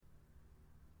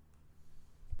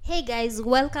Hey guys,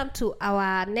 welcome to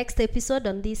our next episode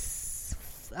on this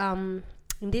in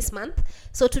this month.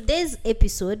 So today's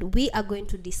episode we are going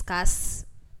to discuss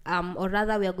or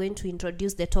rather we are going to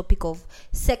introduce the topic of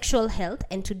sexual health,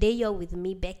 and today you're with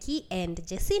me Becky and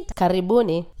Jacinta.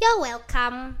 Karibuni. You're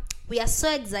welcome. We are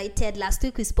so excited. Last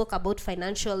week we spoke about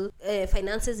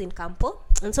finances in Campo,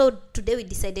 and so today we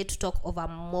decided to talk of a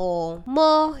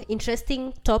more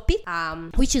interesting topic,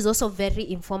 which is also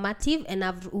very informative. And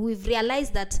we've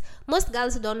realized that most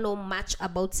girls don't know much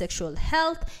about sexual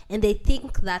health, and they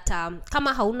think that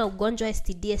kama hauna ugonjwa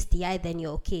STD, STI, then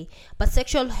you're okay. But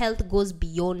sexual health goes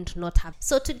beyond not having.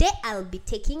 So today I'll be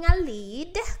taking a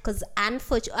lead because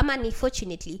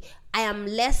unfortunately I am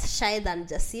less shy than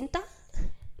Jacinta.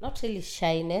 Not really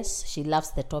shyness. She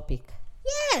loves the topic.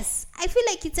 Yes, I feel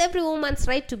like it's every woman's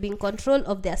right to be in control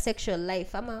of their sexual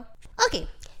life. Okay,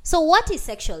 so what is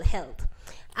sexual health?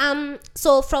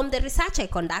 So from the research I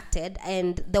conducted,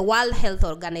 and the World Health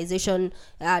Organization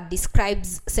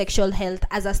describes sexual health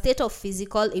as a state of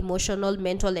physical, emotional,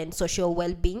 mental, and social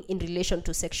well-being in relation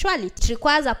to sexuality. It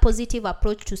requires a positive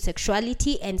approach to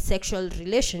sexuality and sexual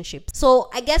relationships. So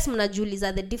I guess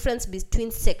mnajiuliza the difference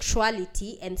between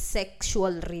sexuality and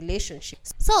sexual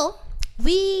relationships. So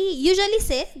we usually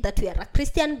say that we are a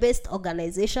Christian-based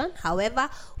organization. However,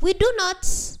 we do not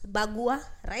bagua,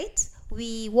 right?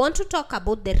 We want to talk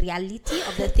about the reality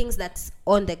of the things that's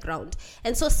on the ground.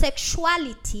 And so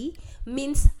sexuality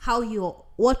means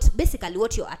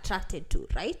what you're attracted to,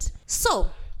 right? So,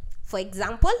 for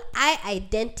example, I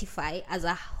identify as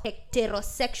a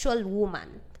heterosexual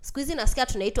woman. Squeezing nasikia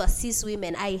tunaitwa cis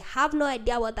women. I have no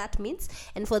idea what that means.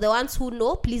 And for the ones who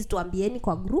know, please tuambieni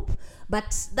kwa group.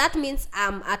 But that means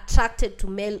I'm attracted to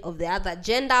male of the other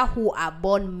gender who are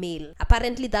born male.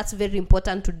 Apparently, that's very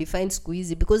important to define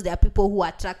squeezy, because there are people who are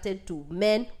attracted to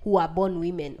men who are born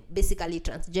women, basically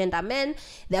transgender men.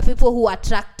 There are people who are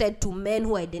attracted to men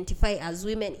who identify as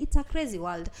women. It's a crazy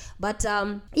world. But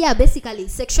basically,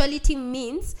 sexuality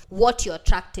means what you're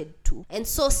attracted to. And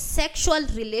so sexual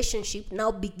relationship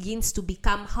now begins to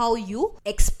become how you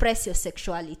express your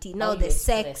sexuality. Now the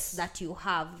sex that you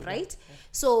have, right?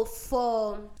 So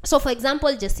for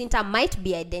example, Jacinta might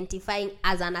be identifying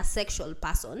as an asexual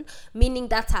person, meaning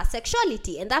that's her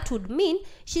sexuality, and that would mean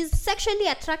she's sexually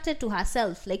attracted to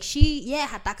herself. Like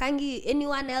hatakangi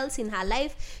anyone else in her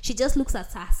life. She just looks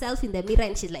at herself in the mirror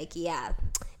and she's like, yeah,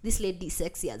 this lady is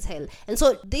sexy as hell. And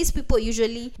so these people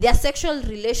usually, their sexual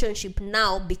relationship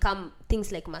now become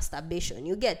things like masturbation,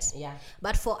 you get? Yeah.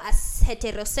 But for a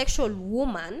heterosexual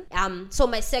woman, so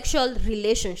my sexual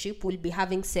relationship will be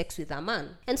having sex with a man.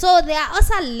 And so there are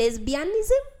also lesbianism.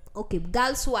 Okay,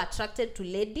 girls who are attracted to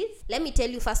ladies. Let me tell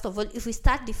you, first of all, if we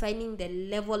start defining the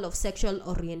level of sexual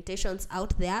orientations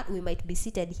out there, we might be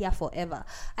seated here forever.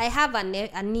 I have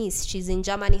a niece, she's in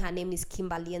Germany, her name is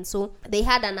Kimberly, and so they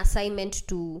had an assignment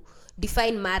to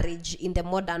define marriage in the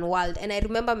modern world. And I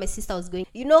remember my sister was going,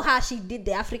 you know how she did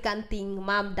the African thing,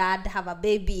 mom, dad, have a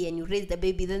baby, and you raise the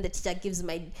baby, then the teacher gives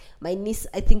my niece,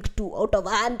 I think 2 out of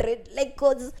 100, like,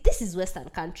 cause this is Western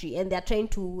country, and they're trying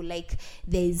to, like,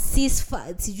 there's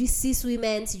cis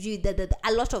women,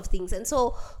 a lot of things. And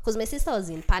so, because my sister was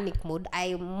in panic mode,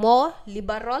 I'm more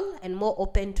liberal and more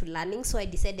open to learning, so I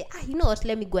decided, you know what,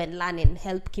 let me go and learn and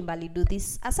help Kimberly do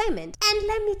this assignment. And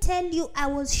let me tell you, I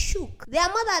was shook. There are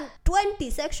more than 20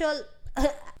 sexual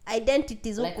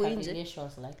identities. Like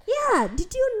affiliations, like. Yeah,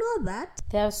 did you know that?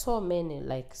 There are so many,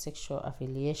 like, sexual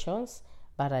affiliations,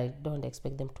 but I don't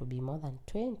expect them to be more than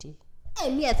 20.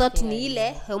 I thought ni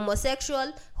ile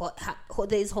homosexual,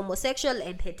 there is homosexual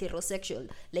and heterosexual.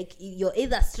 Like, you're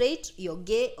either straight, you're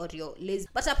gay, or you're lesbian.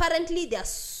 But apparently there are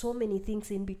so many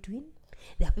things in between.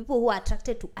 There are people who are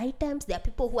attracted to items. There are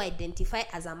people who identify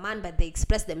as a man, but they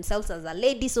express themselves as a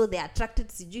lady, so they're attracted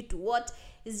to what.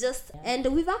 It's just, and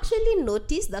we've actually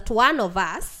noticed that one of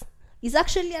us is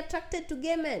actually attracted to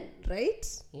gay men, right?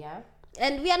 Yeah.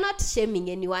 And we are not shaming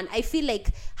anyone. I feel like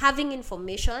having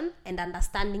information and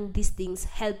understanding these things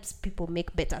helps people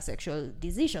make better sexual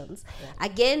decisions. Yeah.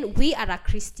 Again, we are a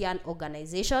Christian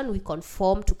organization. We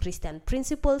conform to Christian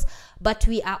principles, but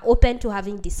we are open to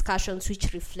having discussions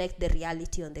which reflect the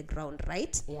reality on the ground,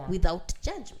 right? Yeah. Without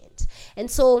judgment.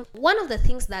 And so one of the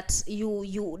things that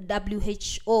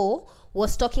WHO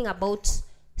was talking about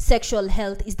sexual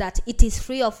health is that it is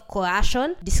free of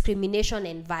coercion, discrimination,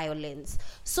 and violence.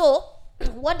 So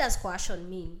what does coercion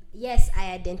mean? Yes,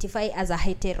 I identify as a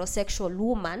heterosexual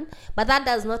woman, but that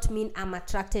does not mean I'm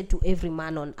attracted to every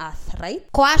man on earth, right?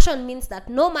 Coercion means that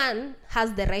no man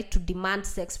has the right to demand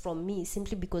sex from me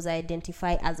simply because I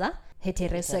identify as a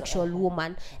heterosexual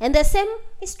woman. And the same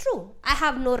is true. I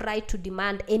have no right to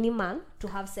demand any man to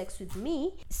have sex with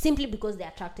me simply because they're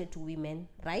attracted to women,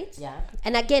 right? Yeah.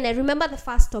 And again, I remember the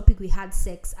first topic we had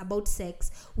about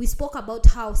sex. We spoke about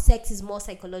how sex is more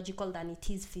psychological than it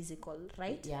is physical,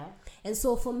 right? Yeah. And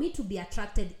so for me to be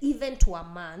attracted even to a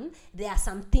man, there are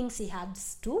some things he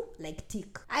has to like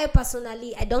tick. I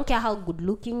personally, I don't care how good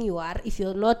looking you are, if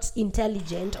you're not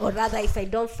intelligent, or rather if I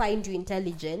don't find you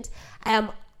intelligent, I am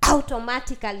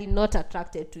automatically not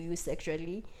attracted to you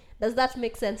sexually. Does that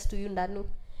make sense to you, Ndanu?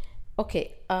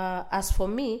 Okay, as for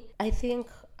me, I think,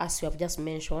 as you have just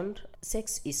mentioned,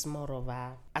 sex is more of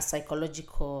a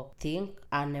psychological thing,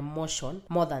 an emotion,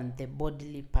 more than the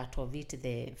bodily part of it,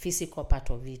 the physical part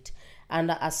of it.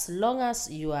 And as long as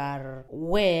you are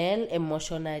well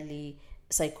emotionally,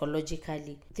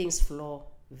 psychologically, things flow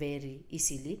very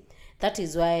easily. That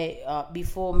is why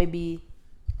before maybe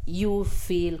you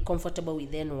feel comfortable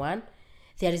with anyone,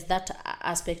 there is that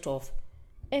aspect of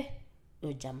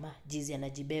jamaa jizi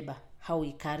anajibeba, how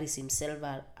he carries himself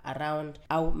around,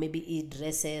 how maybe he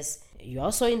dresses. You're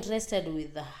also interested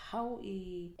with how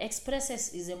he expresses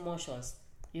his emotions,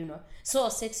 so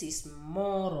sex is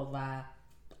more of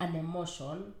an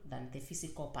emotion than the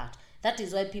physical part. That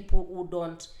is why people who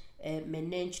don't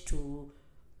manage to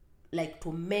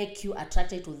make you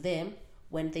attracted to them,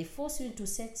 when they force you into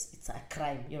sex, it's a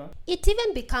crime, It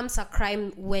even becomes a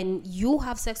crime when you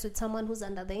have sex with someone who's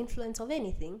under the influence of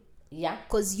anything. Yeah.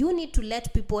 Because you need to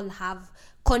let people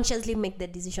consciously make the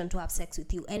decision to have sex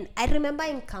with you. And I remember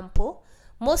in Campo,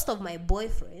 most of my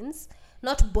boyfriends,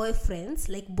 not boyfriends,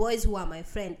 like boys who are my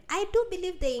friend, I do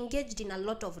believe they engaged in a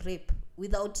lot of rape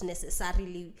without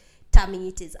necessarily terming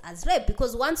it as rape,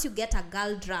 because once you get a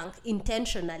girl drunk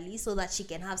intentionally so that she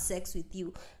can have sex with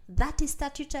you, that is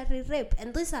statutory rape.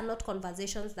 And these are not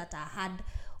conversations that are had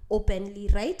openly,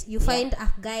 right? You find a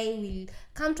guy will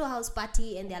come to a house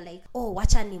party and they're like, oh,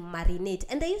 wacha ni marinate,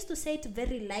 and they used to say it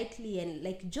very lightly and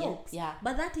like jokes,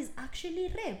 but that is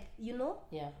actually rape,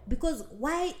 because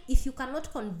why, if you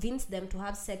cannot convince them to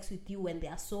have sex with you when they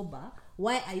are sober,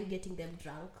 why are you getting them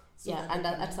drunk? And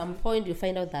at some point you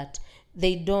find out that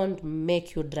they don't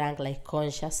make you drunk like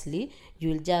consciously.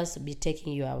 You'll just be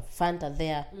taking your Fanta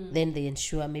there, then they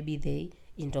ensure maybe they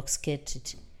intoxicate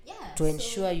it to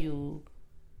ensure you.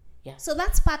 So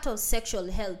that's part of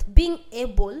sexual health, being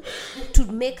able to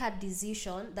make a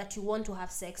decision that you want to have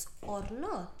sex or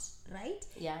not, right?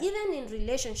 Even in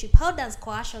relationship, how does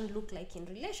coercion look like in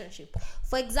relationship?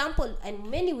 For example, and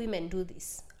many women do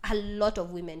this, a lot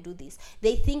of women do this,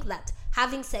 they think that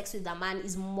having sex with a man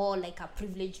is more like a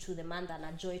privilege to the man than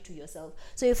a joy to yourself.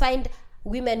 So you find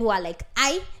women who are like,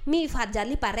 if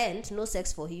hajalipa rent, no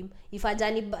sex for him. If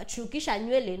hajanishukisha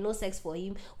nywele, no sex for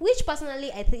him. Which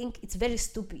personally I think it's very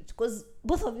stupid, because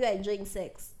both of you are enjoying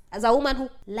sex. As a woman who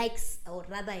likes or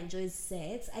rather enjoys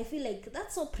sex, I feel like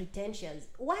that's so pretentious.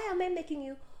 Why am I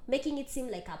making it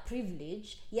seem like a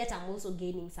privilege, yet I'm also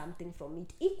gaining something from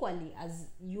it equally as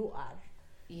you are?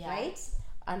 Right?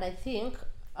 And I think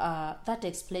that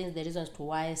explains the reasons to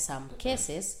why some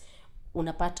cases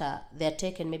unapata they're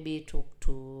taken maybe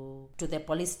to the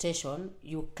police station,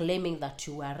 you claiming that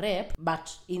you were raped,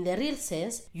 but in the real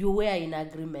sense you were in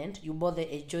agreement, you both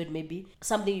enjoyed maybe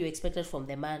something you expected from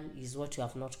the man is what you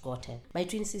have not gotten. My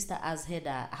twin sister has had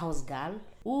a house girl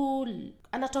who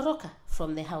anatoroka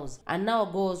from the house and now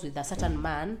goes with a certain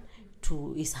man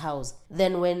to his house.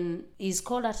 Then when he's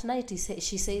called at night,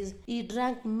 she says, he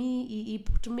drank me, he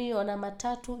put me on a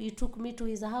matatu, he took me to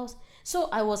his house. So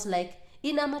I was like,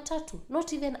 in a matatu,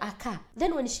 not even a car.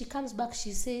 Then when she comes back,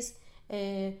 she says,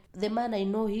 the man, I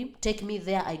know him, take me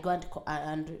there, I go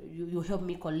and you help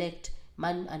me collect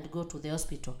man and go to the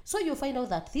hospital. So you find out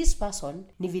that this person,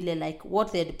 ni vile like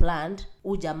what they had planned,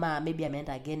 ujamaa maybe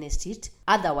ameenda against it.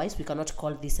 Otherwise, we cannot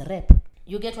call this rape.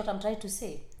 You get what I'm trying to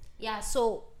say? Yeah,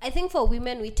 so I think for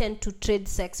women, we tend to trade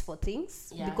sex for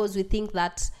things because we think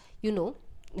that,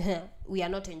 we are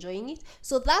not enjoying it.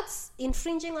 So that's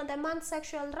infringing on the man's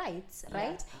sexual rights,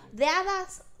 right?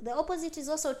 The opposite is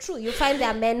also true. You find there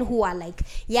are men who are like,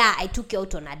 I took you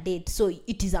out on a date, so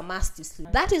it is a must to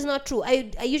sleep. That is not true. I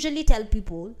usually tell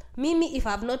people, Mimi, if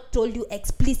I've not told you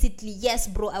explicitly, yes,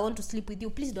 bro, I want to sleep with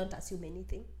you, please don't assume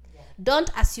anything.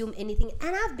 Don't assume anything.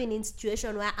 And I've been in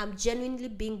situation where I'm genuinely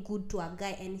being good to a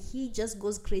guy and he just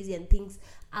goes crazy and thinks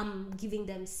I'm giving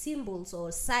them symbols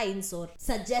or signs or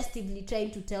suggestively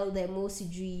trying to tell them, oh,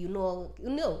 sijui, no.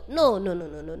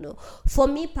 For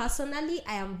me personally,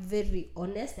 I am very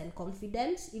honest and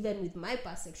confident, even with my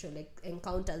past sexual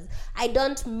encounters. I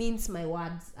don't mince my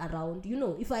words around.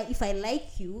 If I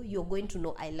like you, you're going to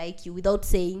know I like you without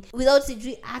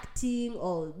sijui acting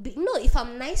or if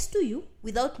I'm nice to you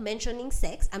without mentioning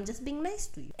sex, I'm just being nice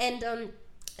to you. And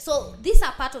so these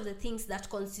are part of the things that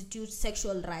constitute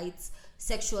sexual rights,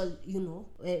 sexual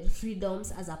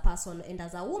freedoms as a person and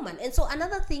as a woman. And so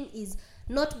another thing is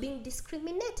not being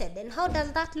discriminated. And how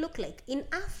does that look like? In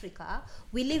Africa,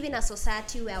 we live in a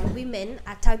society where women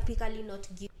are typically not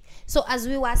given. So as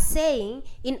we were saying,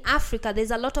 in Africa,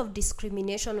 there's a lot of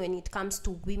discrimination when it comes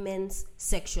to women's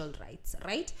sexual rights,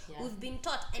 right? Yeah. We've been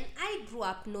taught, and I grew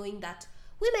up knowing that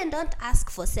women don't ask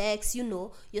for sex,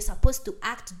 you're supposed to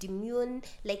act demure,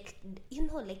 like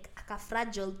a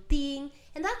fragile thing.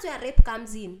 And that's where rape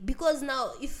comes in. Because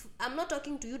now, if I'm not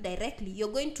talking to you directly,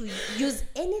 you're going to use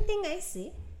anything I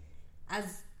say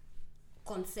as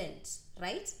consent,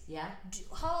 right? Yeah.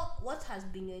 What has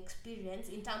been your experience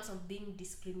in terms of being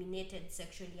discriminated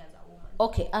sexually as a woman?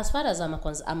 Okay, as far as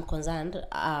I'm concerned,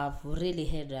 I've really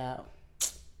had a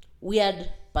weird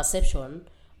perception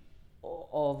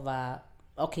of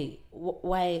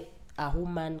why a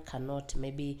woman cannot,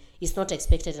 maybe it's not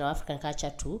expected in African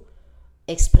culture to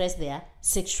express their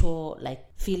sexual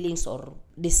feelings or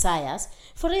desires.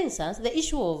 For instance, the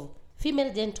issue of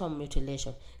female genital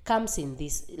mutilation comes in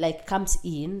this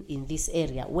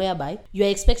area whereby you are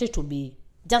expected to be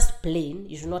just plain.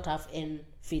 You should not have any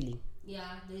feeling.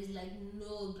 Yeah, there is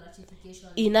no gratification.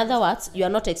 In other words, you are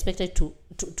not expected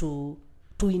to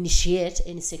initiate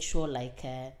any sexual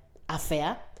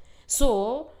affair.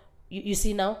 So you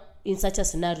see now, in such a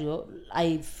scenario,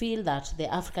 I feel that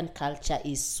the African culture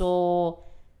is so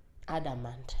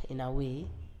adamant in a way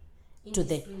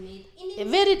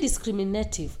very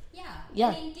discriminative. Yeah.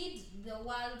 And indeed, the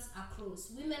worlds across,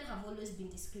 women have always been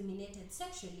discriminated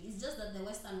sexually. It's just that the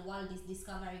Western world is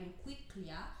discovering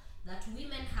quickly that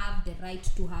women have the right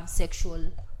to have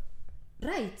sexual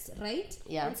rights, right?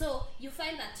 Yeah. And so you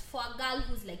find that for a girl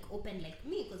who's open like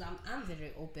me, because I'm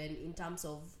very open in terms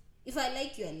of, if I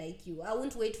like you, I like you. I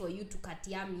won't wait for you to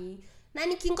katia me. Na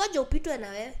nikingoja upitwe na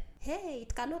wewe. Hey,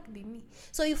 it cannot be me.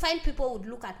 So you find people would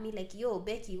look at me like, yo,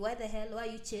 Becky, why the hell are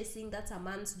you chasing? That's a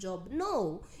man's job.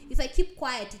 No. If I keep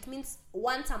quiet, it means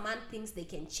once a man thinks they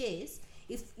can chase,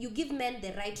 if you give men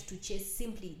the right to chase,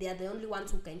 simply they are the only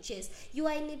ones who can chase, you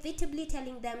are inevitably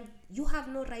telling them you have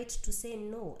no right to say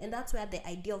no. And that's where the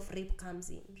idea of rape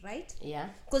comes in, right? Yeah.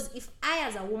 Because if I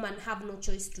as a woman have no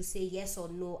choice to say yes or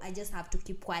no, I just have to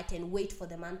keep quiet and wait for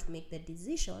the man to make the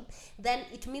decision, then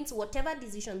it means whatever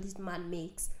decision this man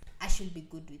makes, I should be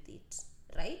good with it,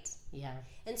 right? Yeah.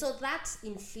 And so that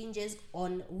infringes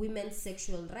on women's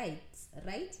sexual rights,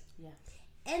 right? Yeah.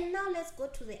 And now let's go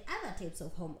to the other types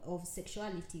of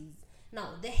sexualities.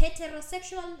 Now, the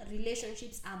heterosexual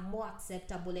relationships are more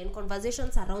acceptable, and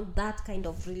conversations around that kind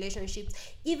of relationships,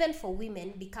 even for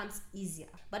women, becomes easier.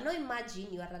 But now imagine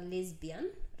you are a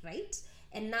lesbian, right?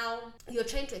 And now you're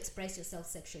trying to express yourself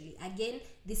sexually. Again,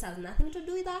 this has nothing to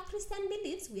do with our Christian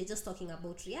beliefs. We're just talking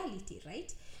about reality,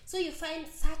 right? So you find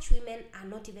such women are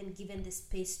not even given the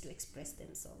space to express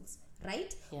themselves,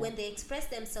 right? Yeah. When they express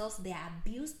themselves, they are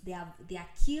abused, they are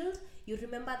killed. You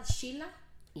remember Sheila?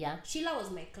 Yeah. Sheila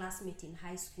was my classmate in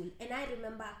high school, and I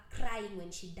remember crying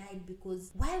when she died,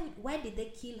 because why did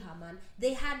they kill her, man?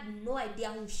 They had no idea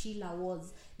who Sheila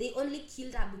was. They only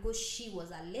killed her because she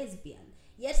was a lesbian.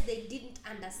 Yet they didn't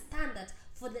understand that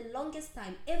for the longest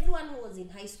time, everyone who was in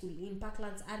high school in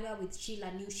Parklands area with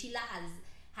Sheila knew Sheila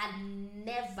had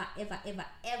never, ever, ever,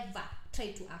 ever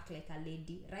tried to act like a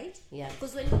lady, right? Yeah.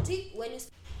 Because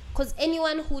because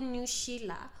anyone who knew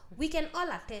Sheila, we can all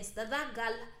attest that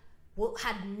girl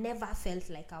had never felt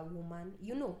like a woman,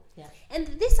 Yeah. And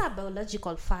these are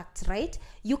biological facts, right?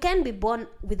 You can be born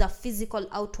with a physical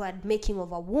outward making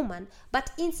of a woman,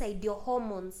 but inside your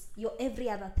hormones, your every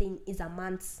other thing is a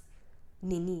man's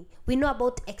nini. We know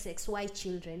about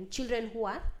XXY children who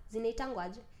are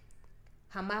zinaitangwaje,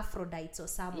 hermaphrodites or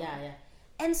someone. Yeah.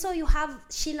 And so you have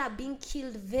Sheila being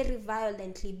killed very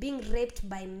violently, being raped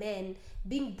by men,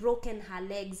 being broken her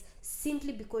legs,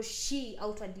 simply because she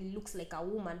outwardly looks like a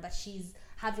woman, but she's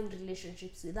having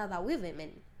relationships with other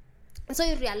women. And so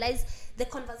you realize the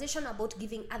conversation about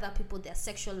giving other people their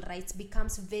sexual rights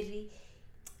becomes very,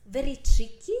 very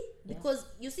tricky. Because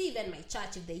you see, even my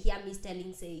church, if they hear me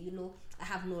say, I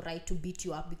have no right to beat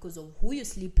you up because of who you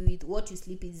sleep with, what you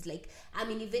sleep with, is I'm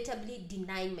inevitably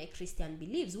denying my Christian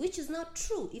beliefs, which is not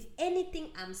true. If anything,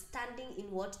 I'm standing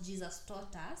in what Jesus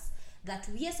taught us, that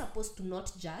we are supposed to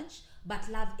not judge but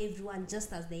love everyone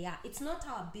just as they are. It's not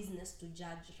our business to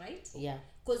judge, right? Yeah.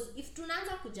 Because if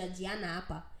tunaanza kujajiana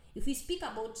hapa, if we speak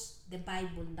about the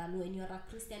Bible, then when you're a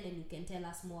Christian and you can tell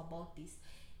us more about this,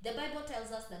 the Bible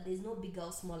tells us that there's no bigger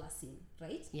or smaller sin,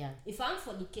 right? Yeah. If I'm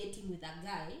fornicating with a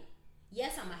guy,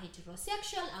 yes, I'm a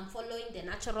heterosexual, I'm following the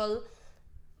natural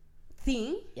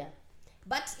thing. Yeah.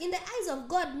 But in the eyes of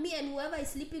God, me and whoever is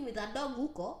sleeping with a dog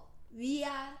huko, we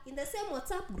are in the same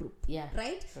WhatsApp group. Yeah.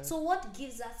 Right? Sure. So what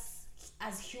gives us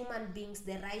as human beings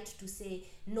the right to say,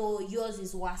 no, yours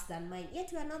is worse than mine? Yet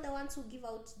we are not the ones who give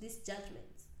out these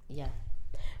judgments. Yeah.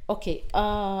 Okay.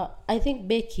 I think,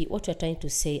 Becky, what you're trying to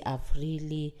say, I've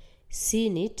really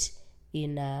seen it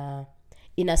in a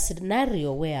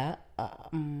scenario where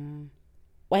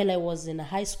while I was in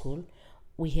high school,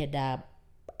 we had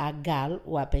a girl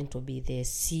who happened to be the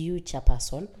CU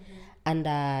chairperson,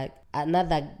 and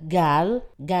another girl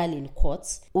in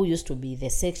quotes, who used to be the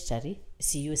secretary,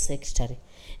 CU secretary.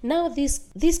 Now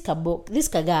this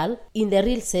girl, in the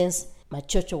real sense,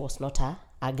 Machocho was not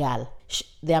a girl.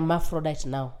 The hermaphrodite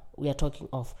now we are talking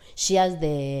of. She has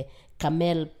the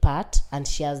camel part and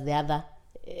she has the other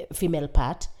female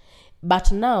part.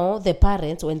 But now the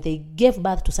parents, when they gave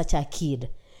birth to such a kid,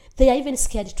 they are even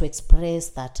scared to express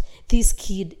that this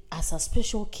kid has a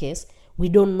special case. We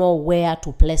don't know where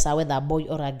to place her, whether a boy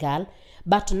or a girl.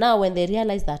 But now when they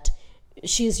realize that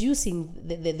she's using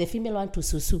the female one to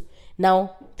susu,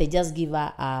 now they just give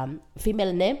her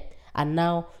female name, and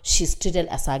now she's treated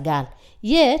as a girl.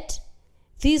 Yet,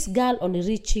 this girl, on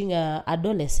reaching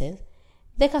adolescence,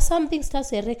 something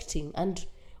starts erecting, and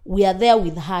we are there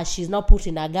with her. She's now put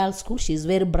in a girls' school. She's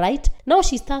very bright. Now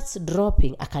she starts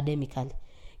dropping academically.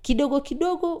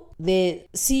 Kidogo, the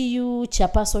CU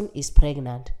chairperson is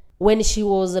pregnant. When she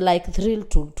was thrilled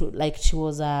to like she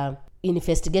was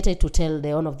investigated to tell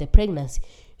the owner of the pregnancy,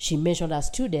 she mentioned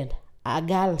a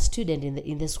girl student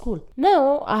in the school.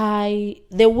 Now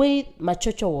the way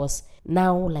Machocho was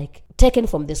now taken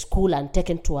from the school and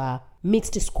taken to a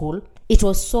mixed school, it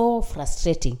was so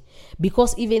frustrating,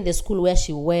 because even the school where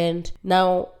she went,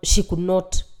 now she could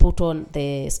not put on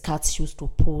the skirts she used to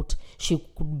put. She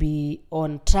could be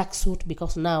on tracksuit,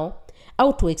 because now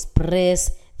how to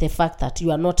express the fact that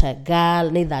you are not a girl,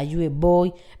 neither are you a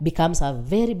boy, becomes a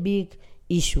very big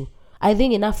issue. I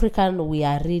think in African we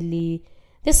are really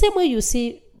the same way. You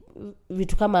see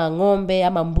vitu kama ng'ombe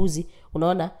ama mbuzi,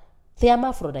 unaona they are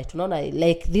hermaphrodite, unaona,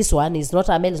 like this one is not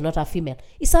a male, is not a female.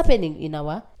 It's happening in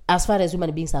our, as far as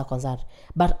human beings are concerned.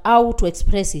 But how to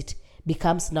express it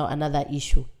becomes now another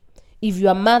issue. If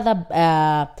your mother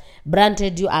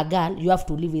branded you a girl, you have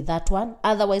to live with that one.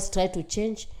 Otherwise, try to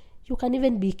change, you can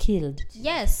even be killed.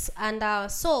 Yes,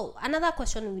 and so another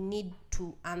question we need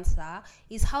to answer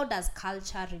is, how does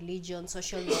culture, religion,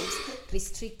 social norms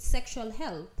restrict sexual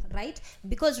health, right?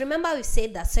 Because remember, we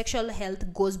said that sexual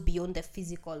health goes beyond the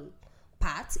physical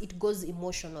parts, it goes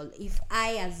emotional. If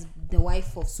I, as the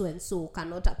wife of so and so,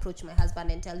 cannot approach my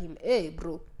husband and tell him, hey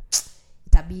bro,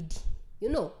 itabidi,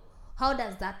 how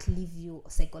does that leave you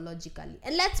psychologically?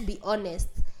 And let's be honest,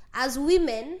 as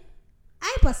women,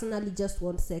 I personally just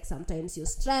want sex. Sometimes you're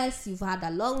stressed, you've had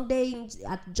a long day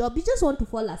at job, you just want to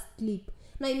fall asleep.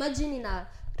 Now imagine in a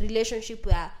relationship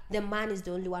where the man is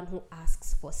the only one who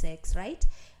asks for sex, right?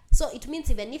 So it means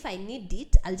even if I need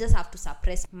it, I'll just have to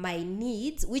suppress my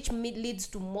needs, which leads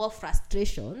to more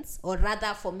frustrations, or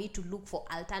rather for me to look for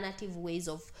alternative ways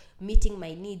of meeting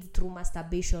my needs through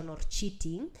masturbation or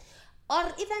cheating, or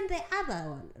even the other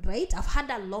one, right? I've had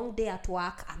a long day at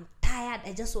work, I'm tired,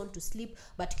 I just want to sleep,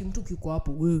 but kimtu kiko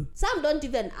hapo. Some don't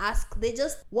even ask, they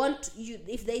just want you.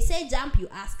 If they say jump, you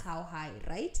ask how high,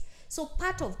 right? So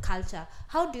part of culture,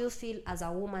 how do you feel as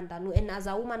a woman, Danu, and as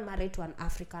a woman married to an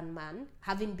African man,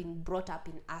 having been brought up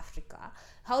in Africa,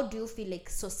 how do you feel like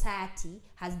society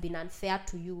has been unfair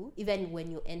to you even when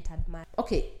you entered marriage?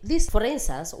 Okay, this, for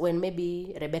instance, when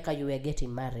maybe, Rebecca, you were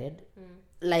getting married,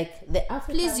 like the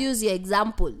African... Please use your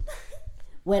example.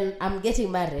 When I'm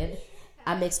getting married,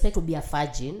 I'm expected to be a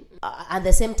virgin. At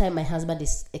the same time, my husband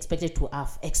is expected to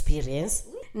have experience.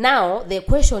 Now, the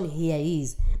question here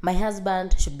is, my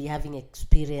husband should be having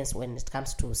experience when it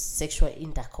comes to sexual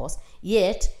intercourse,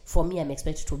 yet, for me, I'm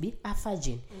expected to be a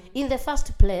virgin. In the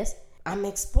first place, I'm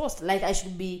exposed. I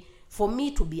should be, for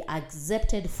me to be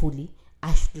accepted fully,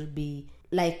 I should be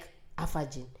like a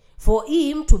virgin. For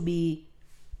him to be,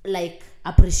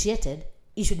 appreciated,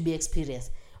 he should be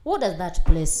experienced. What does that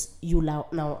place you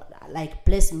now,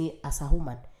 place me as a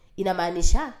woman?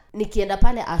 Inamaanisha nikienda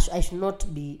pale I should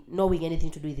not be knowing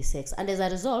anything to do with the sex, and as a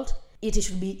result it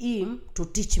should be him to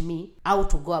teach me how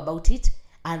to go about it,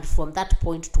 and from that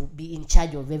point to be in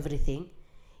charge of everything.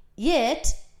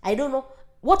 Yet I don't know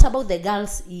what about the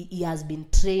girls he has been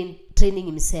training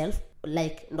himself,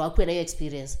 like ndo akuwe na hiyo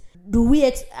experience. Do we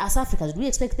as Africans, do we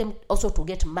expect them also to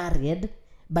get married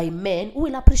by men who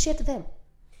will appreciate them?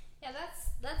 Yeah,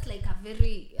 that's like a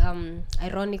very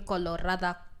ironical or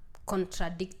rather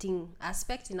contradicting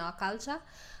aspect in our culture.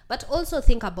 But also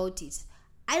think about it.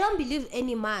 I don't believe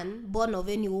any man born of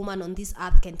any woman on this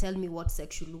earth can tell me what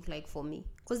sex should look like for me,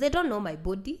 because they don't know my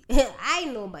body. I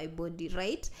know my body,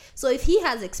 right? So if he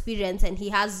has experience and he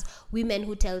has women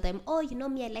who tell them, oh, you know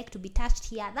me, I like to be touched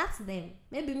here, that's them.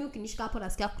 Maybe mi ukinishika hapo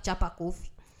nasikia kuchapa kofi.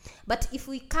 But if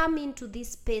we come into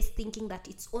this space thinking that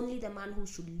it's only the man who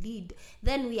should lead,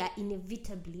 then we are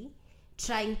inevitably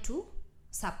trying to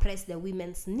suppress the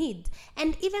women's need.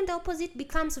 And even the opposite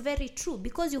becomes very true,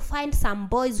 because you find some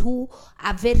boys who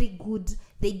are very good,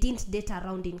 they didn't date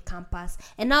around in campus,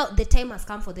 and now the time has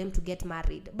come for them to get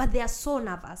married, but they are so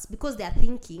nervous because they are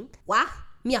thinking, wah,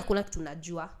 mi hakuna kitu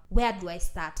najua, where do I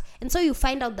start? And so you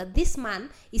find out that this man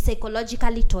is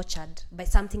psychologically tortured by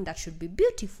something that should be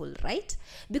beautiful, right?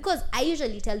 Because I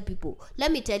usually tell people,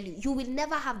 let me tell you, you will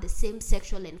never have the same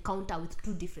sexual encounter with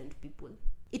two different people.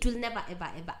 It will never, ever,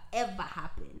 ever, ever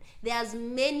happen. There's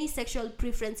many sexual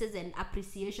preferences and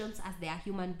appreciations as there are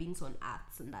human beings on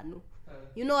earth. Sandanu.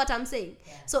 You know what I'm saying?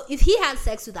 Yeah. So if he has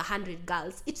sex with 100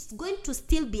 girls, it's going to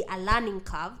still be a learning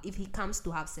curve if he comes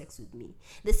to have sex with me.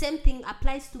 The same thing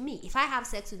applies to me. If I have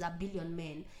sex with 1 billion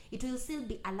men, it will still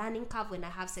be a learning curve when I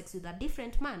have sex with a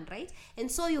different man, right? And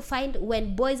so you find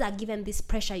when boys are given this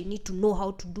pressure, you need to know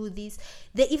how to do this.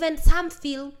 Some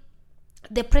feel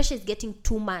the pressure is getting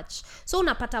too much. So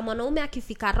unapata mwanaume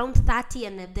akifika around 30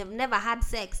 and they've never had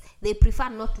sex, they prefer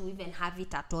not to even have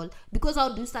it at all. Because how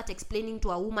do you start explaining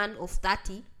to a woman of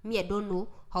 30, me, I don't know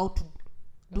how to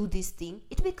do this thing?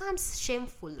 It becomes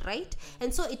shameful, right?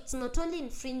 And so it's not only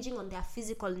infringing on their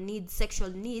physical needs, sexual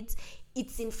needs,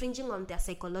 it's infringing on their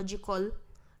psychological,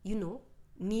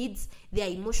 needs, their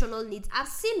emotional needs. I've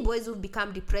seen boys who've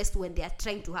become depressed when they are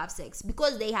trying to have sex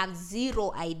because they have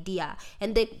zero idea,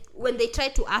 and when they try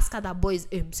to ask other boys,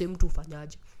 same to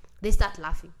fanyaje, they start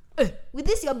laughing. With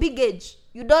this your big age,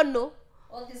 you don't know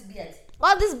all these beards,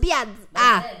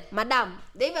 madam,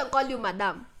 they even call you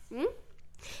madam.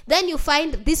 Then you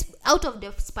find this, out of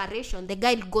desperation, the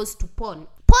guy goes to porn.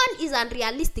 Porn is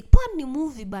unrealistic. Porn ni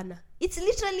movie bana. It's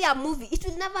literally a movie. It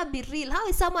will never be real. How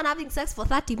is someone having sex for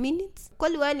 30 minutes?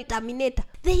 Call you any Terminator.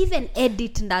 They even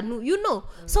edit ndanu,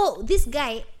 So this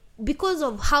guy, because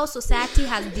of how society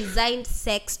has designed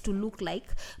sex to look like,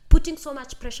 putting so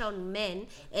much pressure on men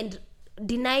and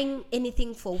denying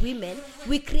anything for women,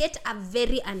 we create a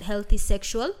very unhealthy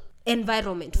sexual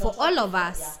environment for all of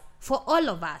us. Yeah. For all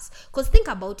of us. Because think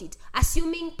about it.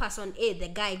 Assuming person A, the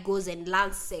guy, goes and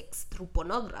learns sex through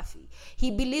pornography, he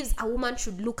believes a woman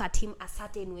should look at him a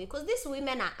certain way. Because these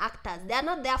women are actors. They are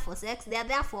not there for sex. They are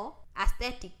there for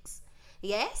aesthetics.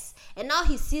 Yes? And now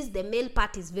he sees the male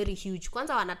part is very huge.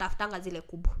 Kwanza wanatafutanga zile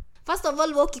kubwa. First of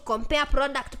all, woki compare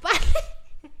product pale.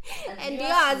 And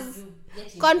yours,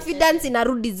 confidence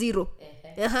inarudi zero.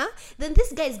 Then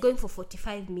this guy is going for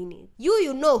 45 minutes.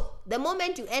 The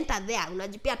moment you enter there,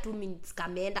 unajipia 2 minutes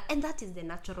kameenda, and that is the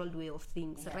natural way of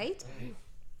things, right?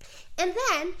 And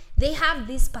then they have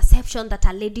this perception that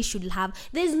a lady should have.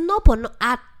 There is no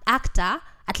actor,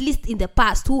 at least in the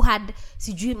past, who had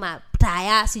sijui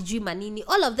mataya, sijui manini.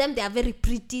 All of them, they are very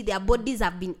pretty. Their bodies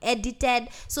have been edited,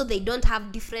 so they don't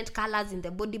have different colors in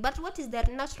the body. But what is their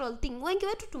natural thing? Wengi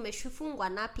wetu tumeshifungwa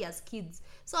napi as kids.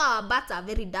 So our butts are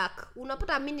very dark.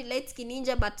 Unapata mini light skin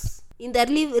ninja, but in the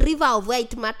river of where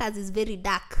it matters is very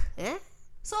dark.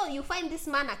 So you find this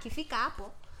man akifika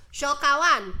hapo, shoka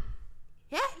 1.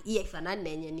 Iye fanani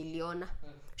nenye niliona.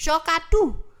 Shoka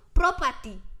 2,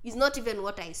 property is not even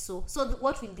what I saw. So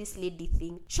what will this lady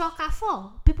think? Shoka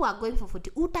 4, people are going for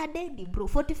 40. Uta daddy, bro.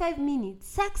 45 minutes.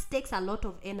 Sex takes a lot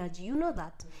of energy. You know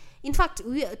that. In fact,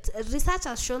 research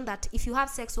has shown that if you have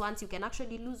sex once, you can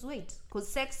actually lose weight.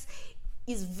 Because sex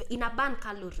is in a burn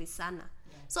calories sana.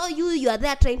 So you are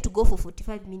there trying to go for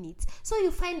 45 minutes. So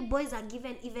you find boys are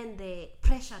given even the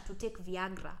pressure to take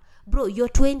Viagra. Bro, you're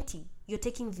 20. You're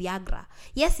taking Viagra.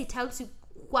 Yes, it helps you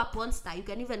kwa porn star. You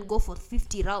can even go for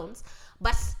 50 rounds.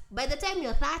 But by the time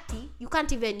you're 30, you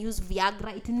can't even use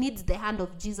Viagra. It needs the hand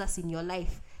of Jesus in your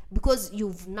life, because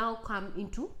you've now come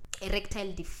into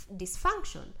erectile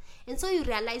dysfunction. And so you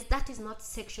realize that is not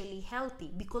sexually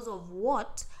healthy because of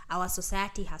what our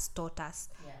society has taught us,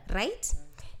 right?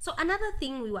 So another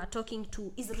thing we were talking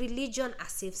to is religion a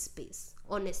safe space.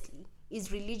 Honestly,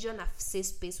 is religion a safe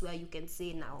space where you can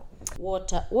say now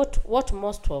what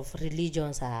most of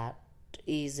religions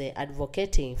is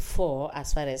advocating for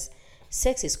as far as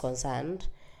sex is concerned?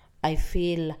 I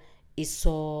feel is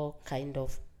so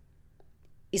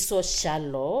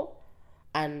shallow,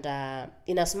 and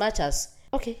in as much as,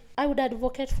 okay, I would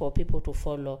advocate for people to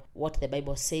follow what the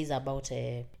Bible says about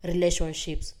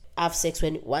relationships. Have sex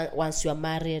once you are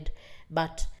married,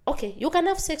 but okay, you can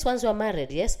have sex once you are married,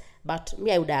 yes, but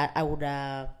me, I would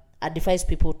advise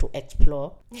people to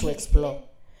explore to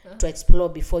explore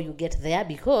before you get there,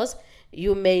 because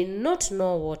you may not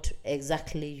know what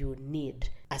exactly you need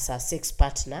as a sex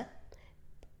partner,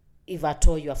 if at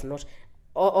all you have not,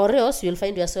 or else you'll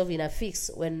find yourself in a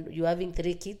fix when you're having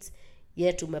 3 kids,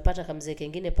 yet umepata kamzee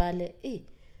kengine pale.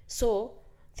 So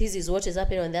this is what is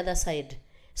happening on the other side.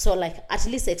 So like, at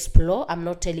least explore. I'm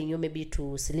not telling you maybe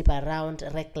to sleep around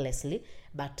recklessly,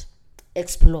 but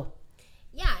explore.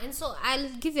 Yeah, and so I'll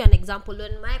give you an example.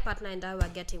 When my partner and I were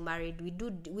getting married,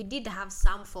 we did have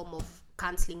some form of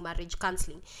marriage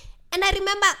counseling. And I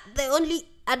remember the only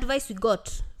advice we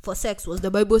got for sex was, the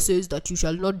Bible says that you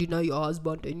shall not deny your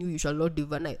husband, and you shall not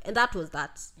deny. And that was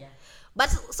that. Yeah. But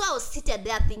so I was seated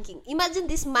there thinking, imagine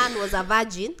this man was a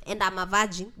virgin and I'm a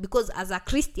virgin, because as a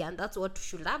Christian, that's what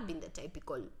should have been the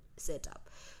typical setup.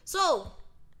 So,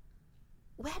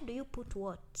 where do you put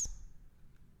what?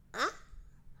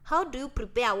 How do you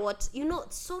prepare what?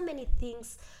 So many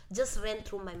things just ran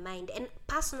through my mind. And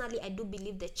personally, I do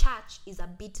believe the church is a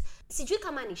bit, sijui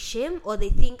kama ni shame, or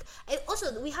they think,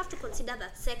 also we have to consider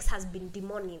that sex has been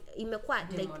demonized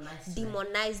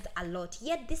a lot.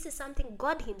 Yet this is something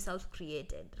God himself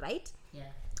created, right?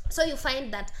 Yeah. So you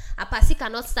find that a person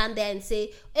cannot stand there and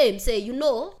say,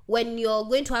 when you're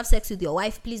going to have sex with your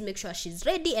wife, please make sure she's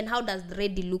ready. And how does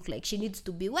ready look like? She needs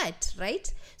to be wet,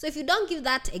 right? So if you don't give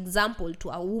that example to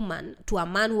a woman, to a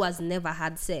man who has never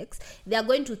had sex, they are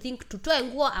going to think,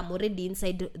 I'm already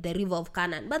inside the river of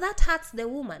Canaan. But that hurts the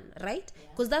woman, right?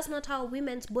 Because that's not how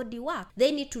women's body work.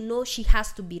 They need to know she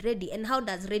has to be ready. And how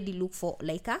does ready look for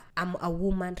a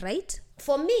woman, right?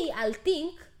 For me, I'll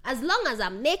think, as long as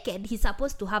I'm naked, he's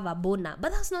supposed to have a boner.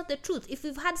 But that's not the truth. If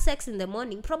we've had sex in the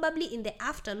morning, probably in the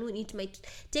afternoon, it might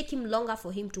take him longer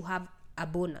for him to have a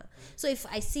boner. So if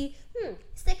I see,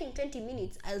 it's taking 20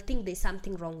 minutes, I'll think there's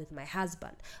something wrong with my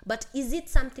husband. But is it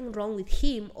something wrong with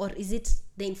him, or is it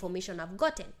the information I've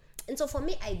gotten? And so for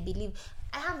me, I believe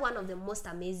I have one of the most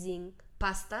amazing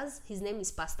pastors. His name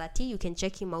is Pastor T. You can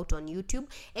check him out on YouTube,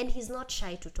 and he's not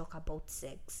shy to talk about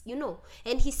sex,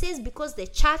 and he says, because the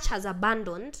church has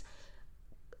abandoned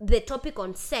the topic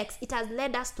on sex, it has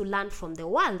led us to learn from the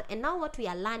world, and now what we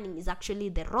are learning is actually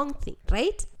the wrong thing,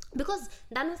 right? Because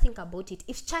don't think about it.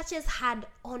 If churches had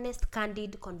honest,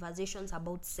 candid conversations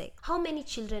about sex, how many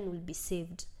children will be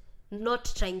saved?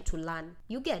 Not trying to learn.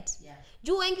 You get? Yeah.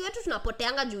 Juu wengi wetu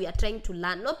tunapoteanga juu we are trying to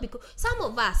learn, not because some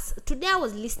of us. Today I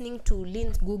was listening to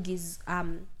Lynn Googie's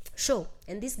show,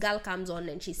 and this girl comes on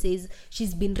and she says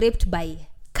she's been raped by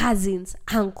cousins,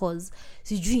 uncles,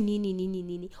 sijui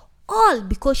nini, all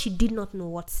because she did not know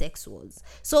what sex was.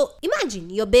 So imagine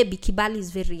your baby Kibali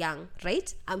is very young,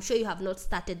 right? I'm sure you have not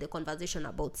started the conversation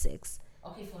about sex.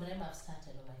 Okay, for them I've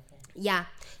started, my friend. Yeah.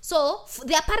 So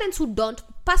there are parents who don't.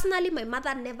 Personally, my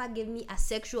mother never gave me a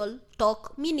sexual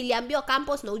talk. Mi niliambiwa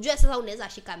campus na ujue sasa unaweza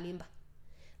shika mimba.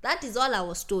 That is all I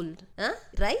was told.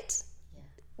 Right?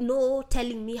 Yeah. No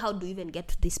telling me how to even get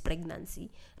to this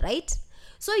pregnancy. Right?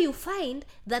 So you find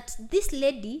that this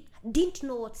lady didn't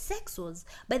know what sex was.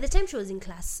 By the time she was in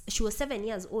class, she was 7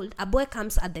 years old. A boy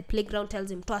comes at the playground,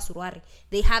 tells him, toa suruari.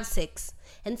 They have sex.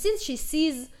 And since she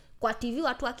sees kwa TV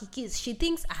watu wakikiss, she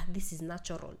thinks, this is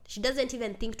natural. She doesn't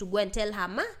even think to go and tell her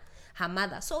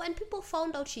mother. So when people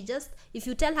found out, if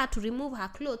you tell her to remove her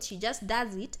clothes, she just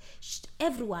does it.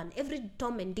 Every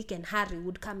Tom and Dick and Harry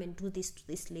would come and do this to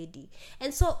this lady.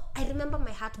 And so I remember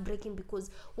my heart breaking, because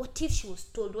what if she was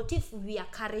told? What if we are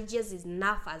courageous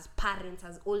enough as parents,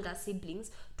 as older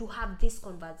siblings, to have these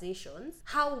conversations?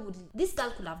 How would this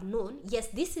girl could have known, yes,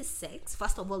 this is sex.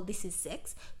 First of all, this is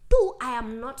sex. 2, I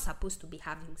am not supposed to be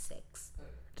having sex.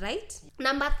 Right?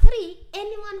 Number 3,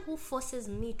 anyone who forces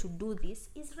me to do this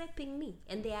is raping me,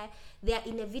 and they are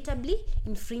inevitably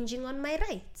infringing on my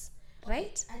rights.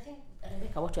 Right? I think,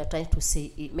 Rebecca, what you are trying to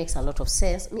say, it makes a lot of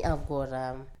sense. Me, I've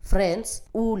got friends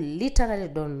who literally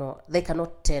don't know. They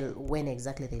cannot tell when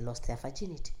exactly they lost their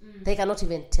virginity. They cannot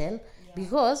even tell,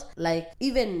 because like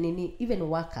even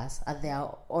workers at their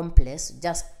own place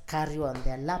just carry on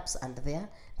their laps, and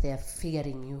they're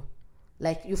figuring you.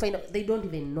 Like, you find out they don't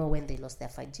even know when they lost their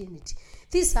virginity.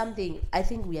 This is something I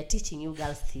think we are teaching you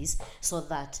girls this, so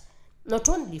that not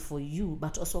only for you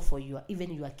but also for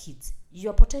even your kids,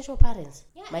 your potential parents,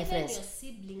 my even friends, your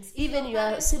siblings. even If your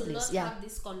parents will siblings, not have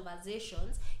these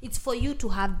conversations, it's for you to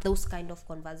have those kind of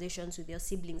conversations with your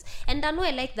siblings. And I know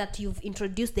I like that you've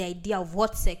introduced the idea of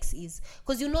what sex is,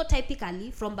 because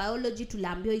typically from biology to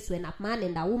lambio is when a man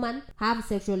and a woman have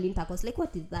sexual intercourse. Like,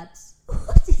 what is that?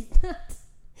 What is that?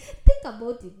 Think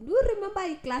about it. Do you remember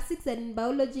in class 6 and in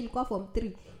biology ilikuwa form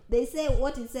 3, they say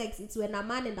what is sex? It's when a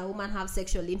man and a woman have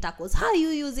sexual intercourse. How are you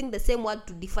using the same word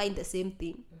to define the same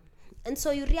thing? And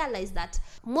so you realize that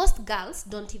most girls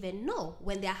don't even know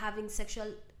when they are having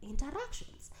sexual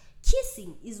interactions.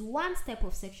 Kissing is one step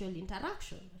of sexual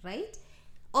interaction, right?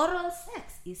 Oral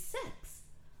sex is sex.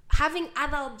 Having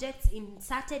other objects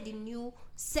inserted in you,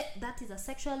 that is a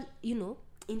sexual,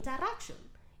 interaction.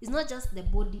 It's not just the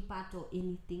body part or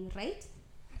anything, right?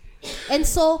 And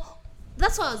so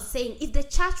that's what I was saying. If the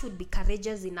church would be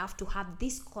courageous enough to have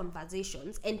these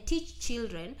conversations and teach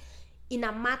children in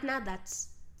a manner that,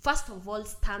 first of all,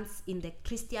 stands in the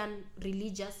Christian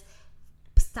religious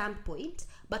standpoint,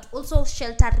 but also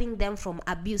sheltering them from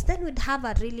abuse, then we'd have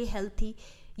a really healthy,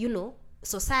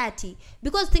 society.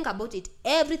 Because think about it,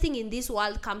 everything in this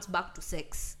world comes back to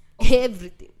sex.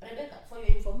 Everything. Rebecca, for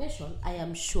your information, I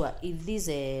am sure if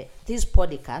this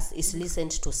podcast is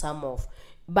listened to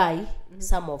by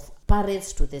some of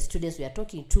parents to the students we are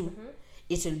talking to,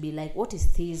 it will be like, what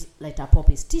is this Light Up Pop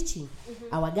is teaching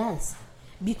our girls?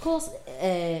 Because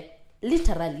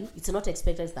literally, it's not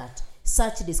expected that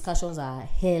such discussions are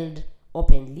held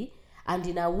openly, and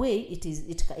in a way,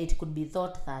 it could be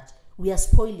thought that we are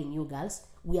spoiling you girls,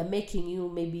 we are making you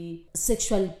maybe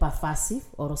sexually pervasive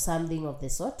or something of the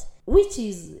sort, which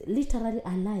is literally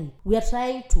a lie. We are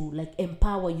trying to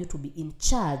empower you to be in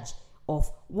charge of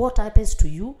what happens to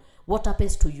you, what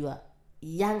happens to your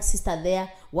young sister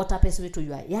there, what happens to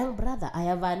your young brother. I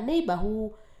have a neighbor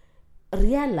who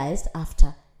realized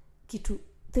after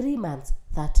 3 months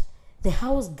that the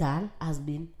house girl has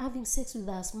been having sex with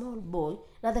a small boy.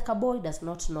 Now the boy does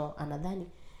not know, anadhani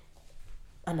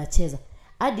anacheza.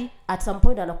 Hadi at some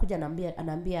point anakuja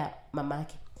anaambia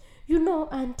mamake,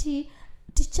 auntie,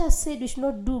 teacher said we should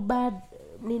not do bad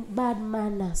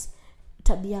manners,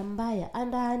 tabia mbaya,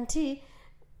 and auntie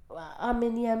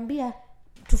ameniambia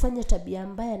tufanye tabia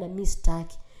mbaya na mimi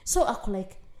sitaki. So ako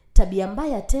like, tabia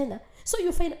mbaya tena. So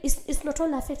you find it's not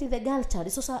only affecting the girl child,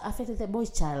 it's also affecting the boy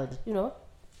child,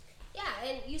 Yeah,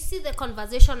 and you see the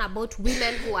conversation about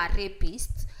women who are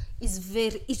rapists is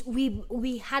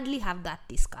we hardly have that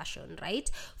discussion, right?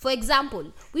 For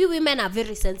example, we women are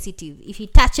very sensitive. If he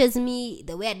touches me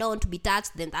the way I don't want to be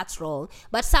touched, then that's wrong.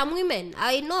 But some women,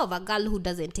 I know of a girl who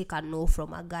doesn't take a no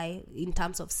from a guy in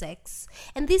terms of sex.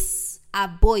 And these are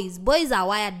boys. Boys are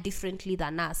wired differently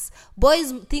than us.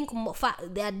 Boys think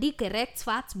their dick erects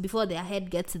fat before their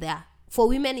head gets there. For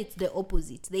women, it's the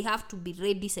opposite. They have to be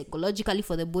ready psychologically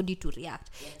for the body to react.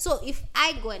 Yes. So if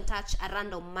I go and touch a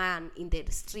random man in the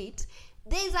street,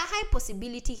 there is a high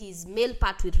possibility his male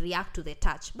part will react to the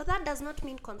touch. But that does not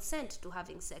mean consent to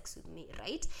having sex with me,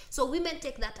 right? So women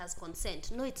take that as consent.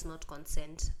 No, it's not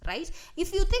consent, right?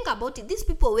 If you think about it, these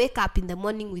people wake up in the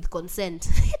morning with consent.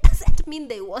 It doesn't mean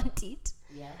they want it,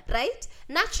 right?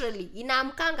 Naturally,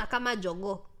 inaamkanga kama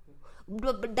jogo.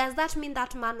 Does that mean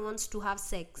that man wants to have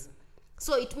sex?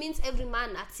 So it means every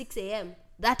man at 6 a.m.,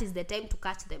 that is the time to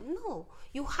catch them. No,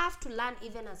 you have to learn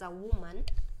even as a woman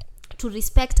to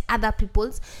respect other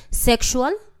people's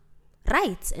sexual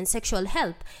rights and sexual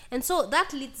health. And so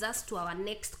that leads us to our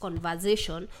next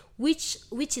conversation, which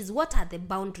is, what are the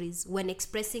boundaries when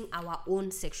expressing our own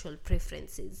sexual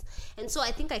preferences? And so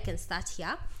I think I can start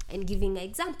here and giving an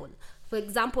example. For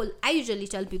example, I usually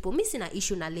tell people, me sina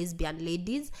issue na lesbian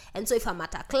ladies. And so if I'm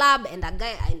at a club and a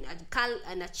guy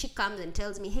and a chick comes and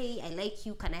tells me, hey, I like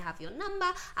you, can I have your number?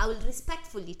 I will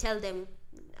respectfully tell them,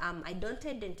 I don't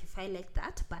identify like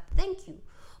that, but thank you.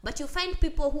 But you find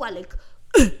people who are like,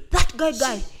 that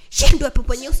guy,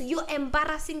 you're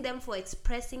embarrassing them for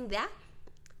expressing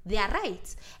their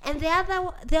rights. And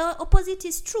the opposite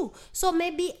is true. So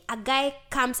maybe a guy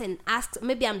comes and asks,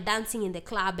 maybe I'm dancing in the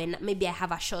club and maybe I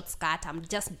have a short skirt, I'm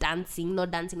just dancing,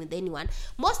 not dancing with anyone.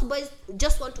 Most boys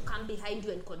just want to come behind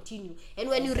you and continue. And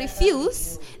when you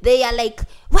refuse, they are like,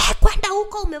 kwenda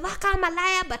huko umevaa kama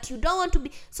malaya, but you don't want to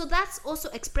be. So that's also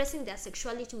expressing their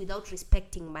sexuality without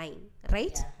respecting mine,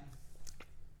 right? Yeah.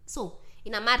 So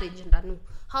in a marriage, Ndanu,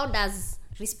 how does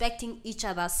respecting each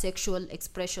other's sexual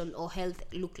expression or health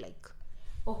look like?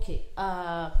 Okay,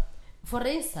 for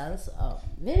instance,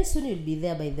 very soon you'll be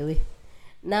there, by the way.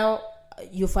 Now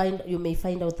you may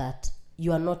find out that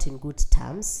you are not in good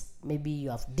terms. Maybe you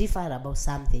have differed about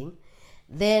something.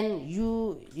 Then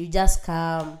you just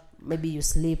come maybe you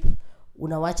sleep,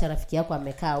 unawacha rafiki yako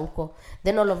amekaa huko,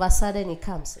 then all of a sudden he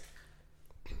comes,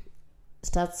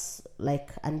 starts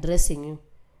like undressing you.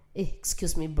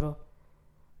 Excuse me bro,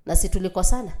 na si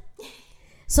tulikosana.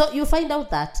 So you find out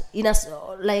that in a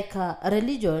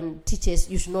religion teaches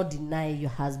you should not deny your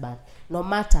husband no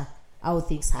matter how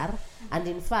things are. And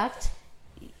in fact,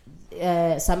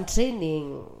 some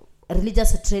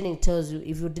religious training tells you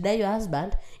if you deny your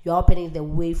husband, you're opening the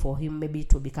way for him maybe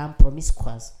to become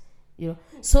promiscuous, you know.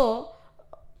 So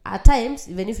at times,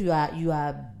 even if you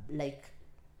are like,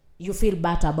 you feel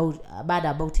bad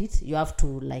about it, you have to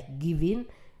like give in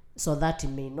so that it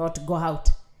may not go out.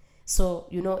 So,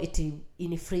 you know, it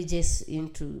infringes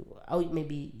into how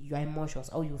maybe your emotions,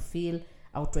 how you feel,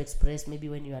 how to express maybe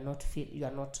when you are not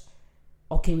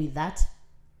okay with that.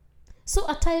 So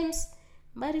at times,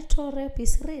 marital rape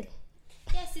is real.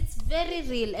 Yes, it's very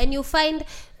real. And you find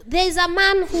there's a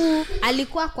man who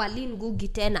alikuwa kwa Lynn Ngugi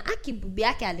tena, bibi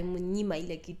yake alimunyima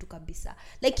ile kitu kabisa.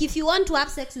 Like, if you want to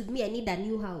have sex with me, I need a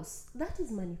new house. That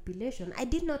is manipulation. I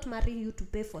did not marry you to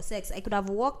pay for sex. I could have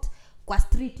walked kwa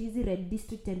street easy red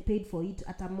district and paid for it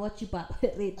at a more cheaper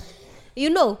rate.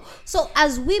 You know, so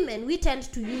as women, we tend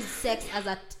to use sex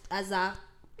as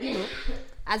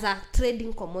a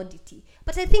trading commodity.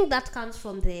 But I think that comes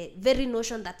from the very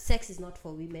notion that sex is not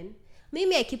for women.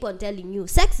 Maybe I keep on telling you,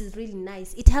 sex is really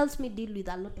nice. It helps me deal with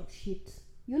a lot of shit,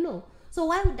 you know. So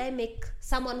why would I make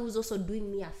someone who's also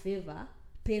doing me a favor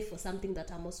pay for something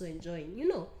that I'm also enjoying, you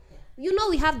know? You know,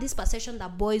 we have this perception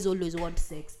that boys always want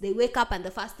sex. They wake up and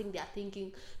the first thing they are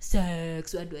thinking,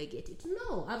 sex, where do I get it?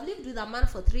 No, I've lived with a man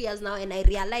for 3 years now and I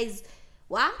realize,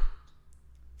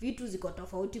 vitu ziko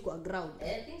tofauti kwa ground.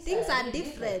 Things are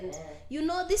different. You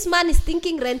know, this man is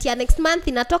thinking rent ya next month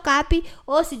inatoka hapi.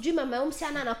 Sijui mama yangu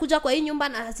msichana anakuja kwa hii nyumba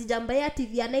na sijambaya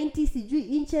TV ya 90 sijui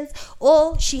inches.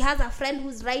 She has a friend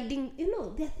who's riding. You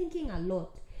know, they're thinking a lot.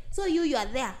 So you are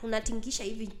there, unatingisha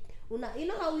hivi. You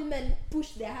know how women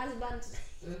push their husbands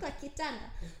kwa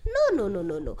kitanda?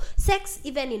 No. Sex,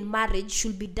 even in marriage,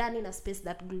 should be done in a space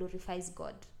that glorifies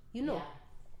God. You know? Yeah.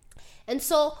 And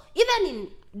so, even in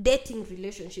dating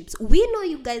relationships, we know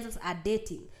you guys are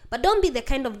dating. But don't be the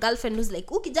kind of girlfriend who's like,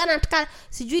 kijana nataka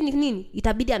sijui ni nini,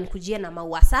 itabidi anikujie na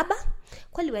maua 7.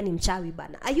 Kweli wewe ni mchawi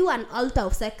bana. Are you an altar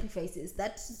of sacrifices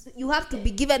that you have to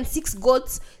be given 6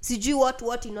 goats, sijui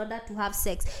what in order to have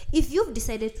sex? If you've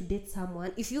decided to date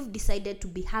someone, if you've decided to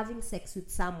be having sex with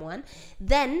someone,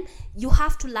 then you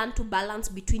have to learn to balance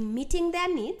between meeting their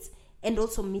needs and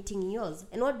also meeting yours.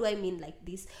 And what do I mean like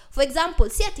this? For example,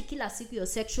 si ati kila siku your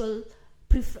sexual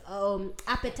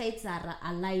appetites are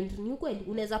aligned. Ni kweli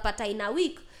unaweza pata in a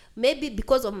week, maybe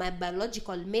because of my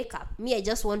biological makeup, me I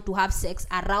just want to have sex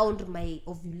around my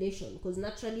ovulation, because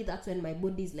naturally that's when my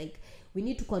body is like, we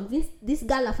need to convince this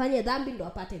girl afanye dhambi ndo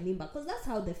apate mimba, because that's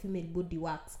how the female body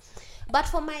works. But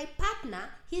for my partner,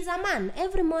 he's a man.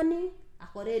 Every morning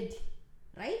ako ready,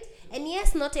 right? And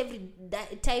yes, not every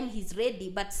time he's ready,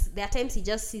 but there are times he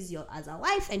just sees you as a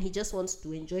wife and he just wants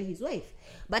to enjoy his wife.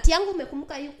 But yangu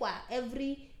mekumbuka yuko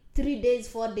every 3 days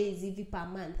 4 days hivi per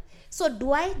month. So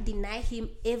do I deny him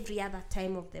every other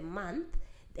time of the month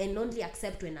and only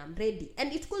accept when I'm ready?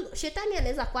 And it could, shetani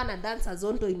anaweza kuwa na dancer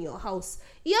zonto in your house.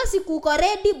 Hiyo siku uko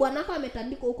ready, bwanako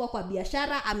ametandika huko kwa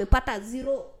biashara, amepata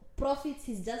 0 profits,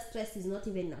 he's just stressed, he's not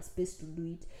even in a space to do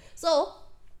it. So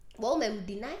wao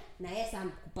umemdeny na yeye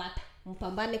sana kupata,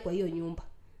 mpambane kwa hiyo nyumba.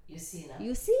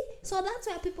 You see? So that's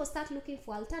where people start looking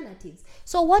for alternatives.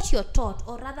 So what you're taught,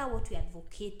 or rather what we're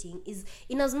advocating, is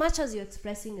in as much as you're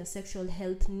expressing your sexual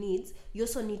health needs, you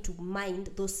also need to mind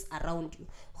those around you.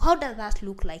 How does that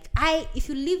look like? If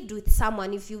you lived with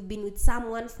someone, if you've been with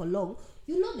someone for long,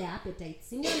 you know their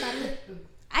appetites.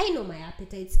 I know my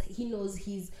appetites, he knows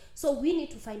his. So we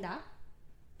need to find a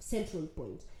central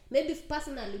point. Maybe if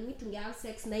personally me to have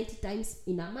sex 90 times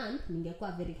in a month,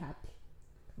 ningekuwa very happy.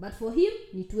 But for him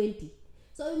ni 20.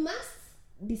 So we must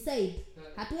decide.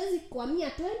 Hatuwezi kuhamia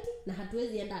 20 na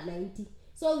hatuwezi enda 90.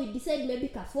 So we decide maybe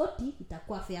ka 40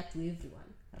 itakuwa fair to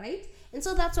everyone, right? And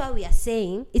so that's why we are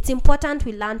saying it's important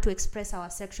we learn to express our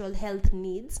sexual health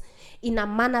needs in a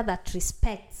manner that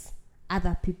respects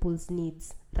other people's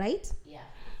needs, right? Yeah.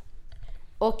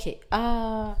 Okay.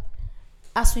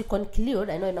 As we conclude,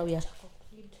 I know now we are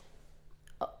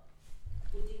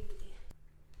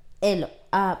hello.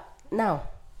 Now.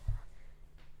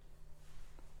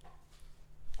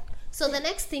 So the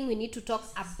next thing we need to talk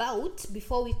about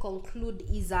before we conclude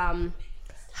is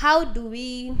how do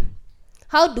we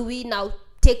now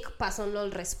take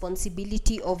personal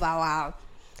responsibility of our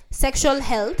sexual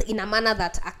health in a manner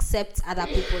that accepts other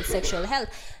people's sexual health.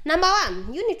 Number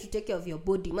one, you need to take care of your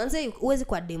body. Manze, uwezi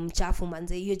kwa dem chafu,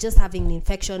 manze. You're just having an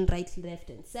infection right, left,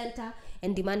 and center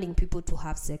and demanding people to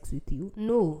have sex with you.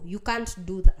 No, you can't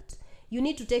do that. You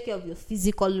need to take care of your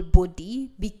physical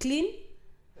body. Be clean.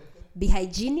 Be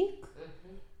hygienic.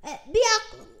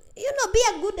 Be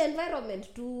a good environment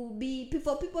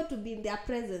for people to be in their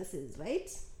presences, right?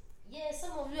 Yeah,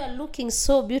 some of you are looking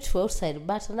so beautiful outside,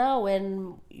 but now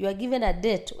when you are given a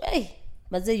date, hey,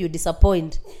 maze, you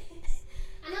disappoint.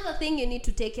 Another thing you need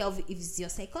to take care of is your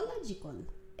psychological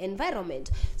environment.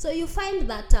 So you find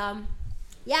that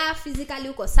physically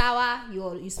uko sawa,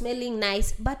 you're smelling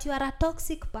nice, but you are a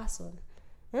toxic person.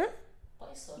 Huh?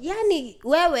 Yani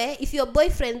wewe, if your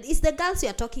boyfriend is the girls you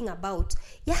are talking about,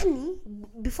 yani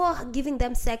before giving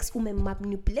them sex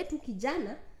manipulate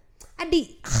kijana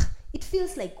adi it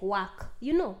feels like work,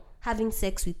 having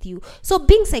sex with you. So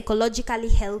being psychologically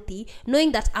healthy,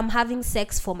 knowing that I'm having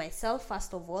sex for myself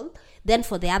first of all, then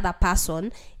for the other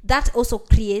person, that also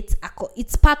creates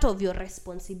it's part of your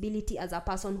responsibility as a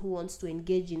person who wants to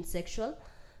engage in sexual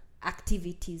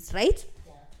activities, right?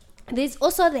 There's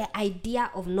also the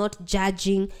idea of not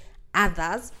judging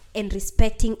others and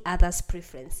respecting others'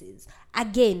 preferences.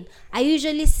 Again, I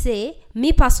usually say,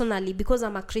 me personally, because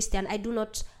I'm a Christian, I do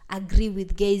not agree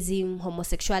with gayism,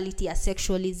 homosexuality,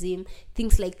 asexualism,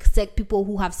 things like people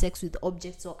who have sex with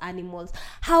objects or animals.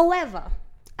 However,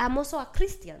 I'm also a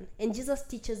Christian, and Jesus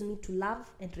teaches me to love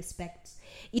and respect.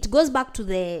 It goes back to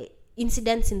the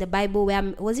incidents in the Bible where,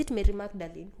 was it Mary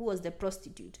Magdalene who was the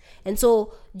prostitute? And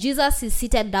so Jesus is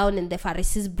seated down and the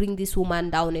Pharisees bring this woman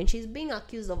down and she's being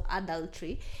accused of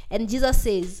adultery. And Jesus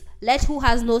says, let who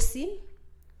has no sin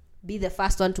be the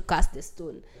first one to cast the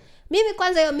stone. Mimi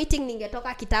kwanza hiyo meeting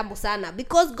ningetoka kitambo sana,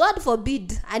 because God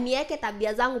forbid anieke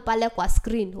tabia zangu pale kwa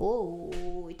screen.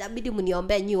 Itabidi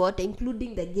mniombe nyi wote,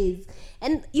 including the gays.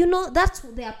 And that's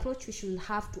the approach we should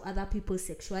have to other people's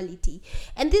sexuality.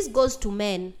 And this goes to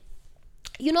men.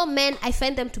 Men, I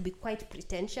find them to be quite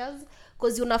pretentious,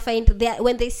 because find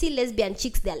when they see lesbian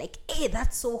chicks, they're like, hey,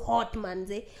 that's so hot, man.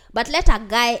 But let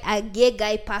a gay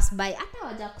guy pass by, ata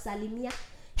waja kusalimia,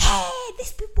 hey,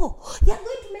 these people, they are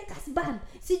going to make us ban.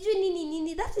 Sijui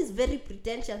nini. That is very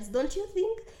pretentious, don't you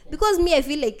think? Because me, I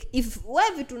feel like if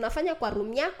wewe vitu unafanya kwa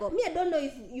room yako, me, I don't know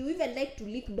if you even like to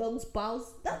lick dogs'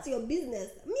 paws. That's your business.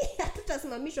 Me,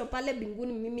 hatutasimamishwa pale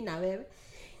binguni mimi na wewe.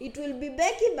 It will be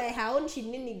Becky by her own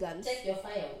shenanigans. Take your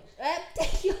firewood.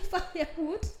 Take your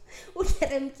firewood.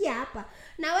 Uteremkia hapa.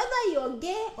 Now whether you're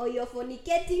gay or you're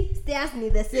fornicating, stairs ni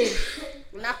the same.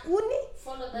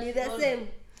 Nakuni ni the same.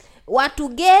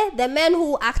 Watu gay, the men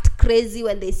who act crazy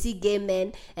when they see gay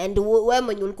men, and wewe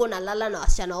mwenye ulikuwa unalala na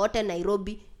wasichana wote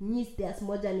Nairobi, ni stairs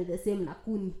moja ni the same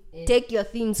nakuni. Yeah. Take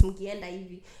your things mkienda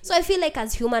hivi. So I feel like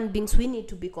as human beings we need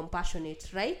to be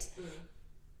compassionate, right?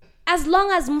 As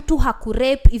long as mtu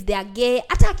hakurape, if they are gay,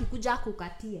 hata akikuja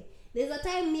kukatie. There's a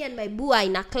time me and my boo are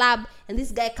in a club and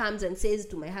this guy comes and says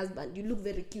to my husband, you look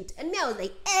very cute. And me, I was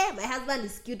like, my husband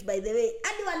is cute, by the way.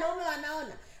 Adi wanaume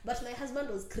wanaona. But my husband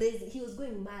was crazy. He was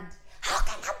going mad. How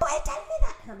can a boy tell me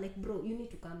that? And I'm like, bro, you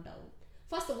need to calm down.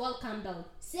 First of all, calm down.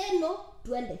 Say no,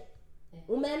 tuende.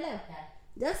 Umeelewa?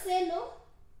 Just say no.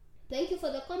 Thank you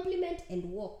for the compliment and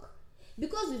walk.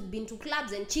 Because we've been to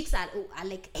clubs and chicks are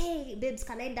like, hey, babes,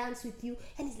 can I dance with you?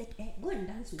 And he's like, hey, go and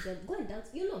dance with them. Go and dance.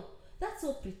 That's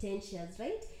so pretentious,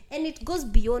 right? And it goes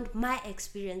beyond my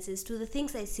experiences to the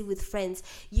things I see with friends.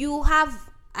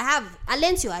 I have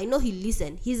Alencio, I know he'll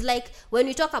listen. He's like, when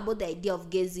we talk about the idea of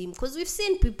gayism, because we've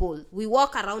seen people, we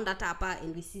walk around at Apa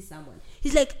and we see someone.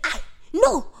 He's like,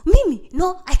 no, Mimi,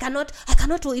 no, I cannot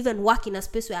even work in a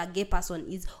space where a gay person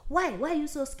is. Why are you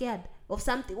so scared of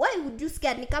something? Why would you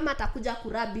scared? Ni kama atakuja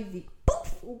kurab hivi,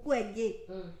 poof, ukue gay.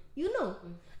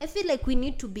 I feel like we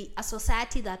need to be a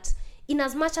society that, in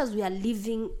as much as we are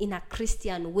living in a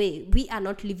Christian way, we are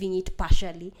not living it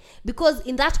partially. Because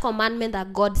in that commandment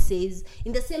that God says,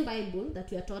 in the same Bible that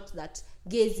we are taught that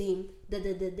gayism,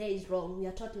 there is wrong, we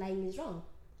are taught lying is wrong.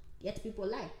 Yet people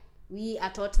lie. We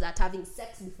are taught that having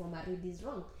sex before marriage is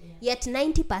wrong. Yeah. Yet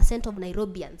 90% of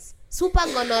Nairobians, super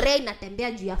gonorrhea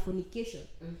inatembea juu ya fornication.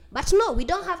 But no, we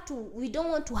don't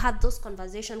want to have those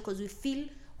conversations because we feel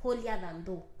holier than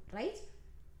thou, right?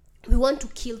 We want to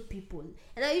kill people.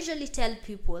 And I usually tell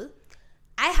people,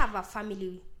 I have a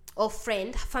family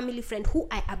friend who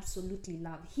I absolutely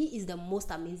love. He is the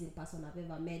most amazing person I've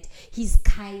ever met. He's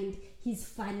kind, he's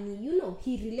funny,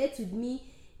 he relates with me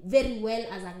very well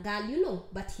as a girl,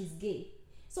 but he's gay.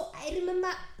 So I remember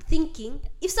thinking,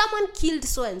 if someone killed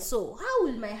so and so, how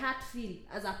will my heart feel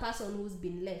as a person who's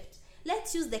been left?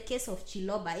 Let's use the case of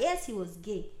Chiloba. Yes, he was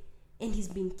gay. and he's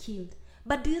been killed.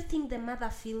 But do you think the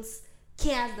mother cares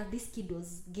that this kid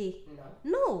was gay?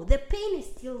 No, the pain is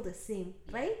still the same,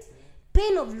 right?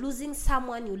 Pain of losing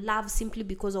someone you love simply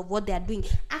because of what they are doing.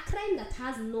 A crime that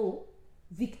has no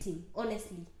victim,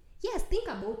 honestly. Yes, think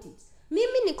about it.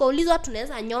 Mimi nikaulizwa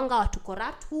tunaweza nyonga watu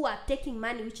corrupt who are taking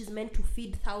money which is meant to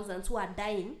feed thousands who are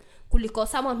dying kuliko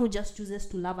someone who just chooses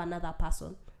to love another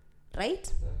person,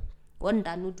 right? What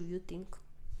Ndanu do you think?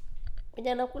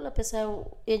 Nakula pesa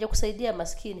yenye kusaidia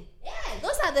maskini. Yeah,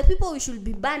 those are the people we should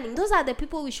be banning. Those are the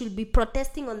people we should be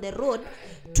protesting on the road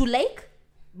to like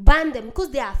ban them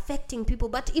because they are affecting people.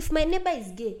 But if my neighbor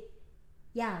is gay,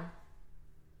 yeah,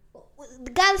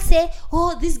 the girls say,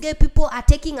 oh, these gay people are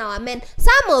taking our men.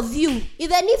 Some of you,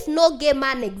 even if no gay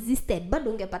man existed, but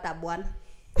don't get pata bwana.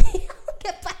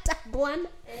 Ungepata bwana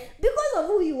because of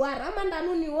who you are. Ama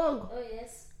Ndanu ni uongo? Oh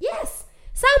yes. Yes.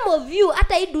 Some of you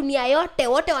hata hii dunia yote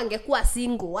wote wangekuwa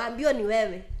single, waambio ni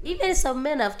wewe. Even some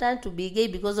men have turned to be gay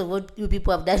because of what you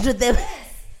people have done to them.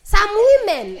 Some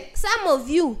women, some of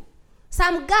you,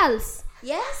 some girls,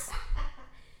 yes?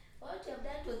 What you have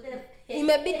done to them?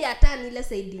 Imebidi atani ile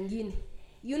side nyingine.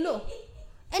 You know?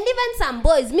 And even some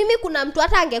boys, mimi kuna mtu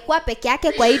hata angekuwa peke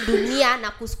yake kwa hii dunia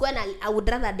na kusikwe na I would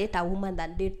rather date a woman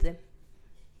than date them.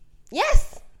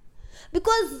 Yes.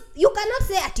 Because you cannot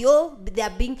say at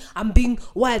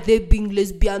why are they being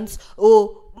lesbians?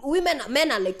 Oh,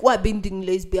 men are like, why being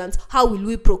lesbians? How will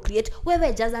we procreate?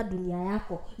 Wewe jaza dunia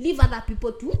yako. Leave other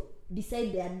people to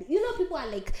decide their, people are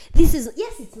like, yes,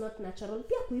 it's not natural.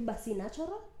 Pia kuiba si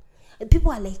natural.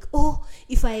 People are like, oh,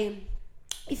 if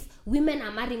women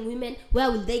are marrying women,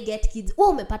 where will they get kids?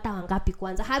 Oh, umepata wangapi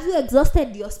kwanza? Have you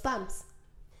exhausted your sperms?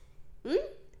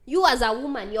 You as a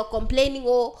woman, you're complaining,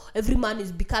 oh, every man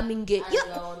is becoming gay. And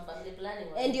you're on family planning.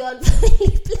 And you're on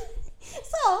family planning.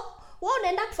 So,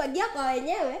 unaenda kufagia kwa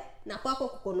wenyewe na kwako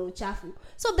kuko na uchafu.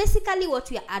 So basically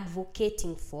what we are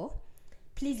advocating for,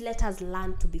 please let us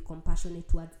learn to be compassionate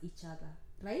towards each other,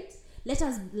 right? Let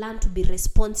us learn to be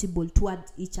responsible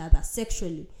towards each other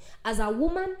sexually. As a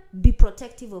woman, be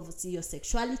protective of your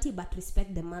sexuality, but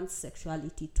respect the man's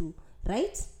sexuality too,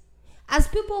 right? As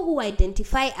people who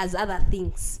identify as other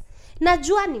things,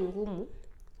 najua ni ngumu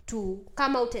to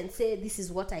come out and say this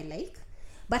is what I like.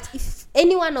 But if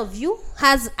any one of you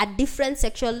has a different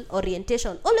sexual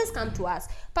orientation, always come to us.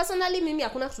 Personally, mimi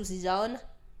hakuna kitu sijaona.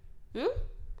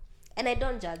 And I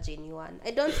don't judge anyone.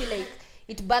 I don't feel like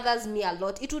it bothers me a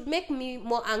lot. It would make me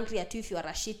more angry at you if you are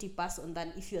a shitty person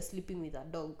than if you're sleeping with a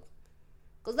dog.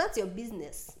 Because that's your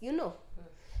business,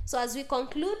 So as we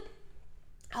conclude,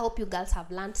 I hope you girls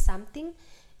have learned something.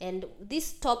 And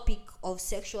this topic of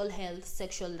sexual health,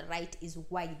 sexual right is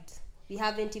wide. We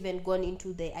haven't even gone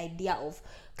into the idea of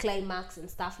climax and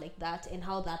stuff like that and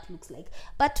how that looks like.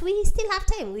 But we still have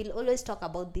time. We'll always talk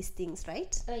about these things,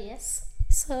 right? Oh, yes.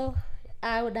 So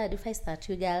I would advise that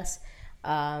you girls,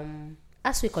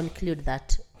 as we conclude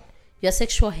that your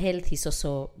sexual health is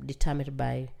also determined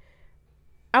by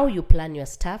how you plan your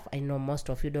stuff. I know most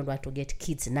of you don't want to get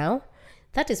kids now.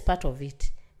 That is part of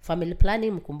it. Family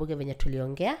planning, mkumbuke venye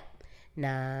tuliongea,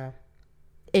 na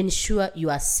ensure you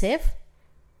are safe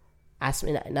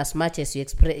as much as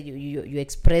you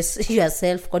express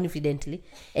yourself confidently.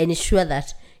 Ensure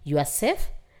that you are safe.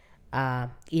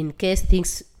 In case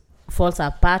things falls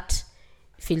apart,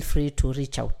 feel free to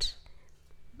reach out.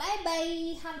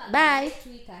 Bye. Have a Bye.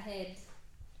 great week ahead.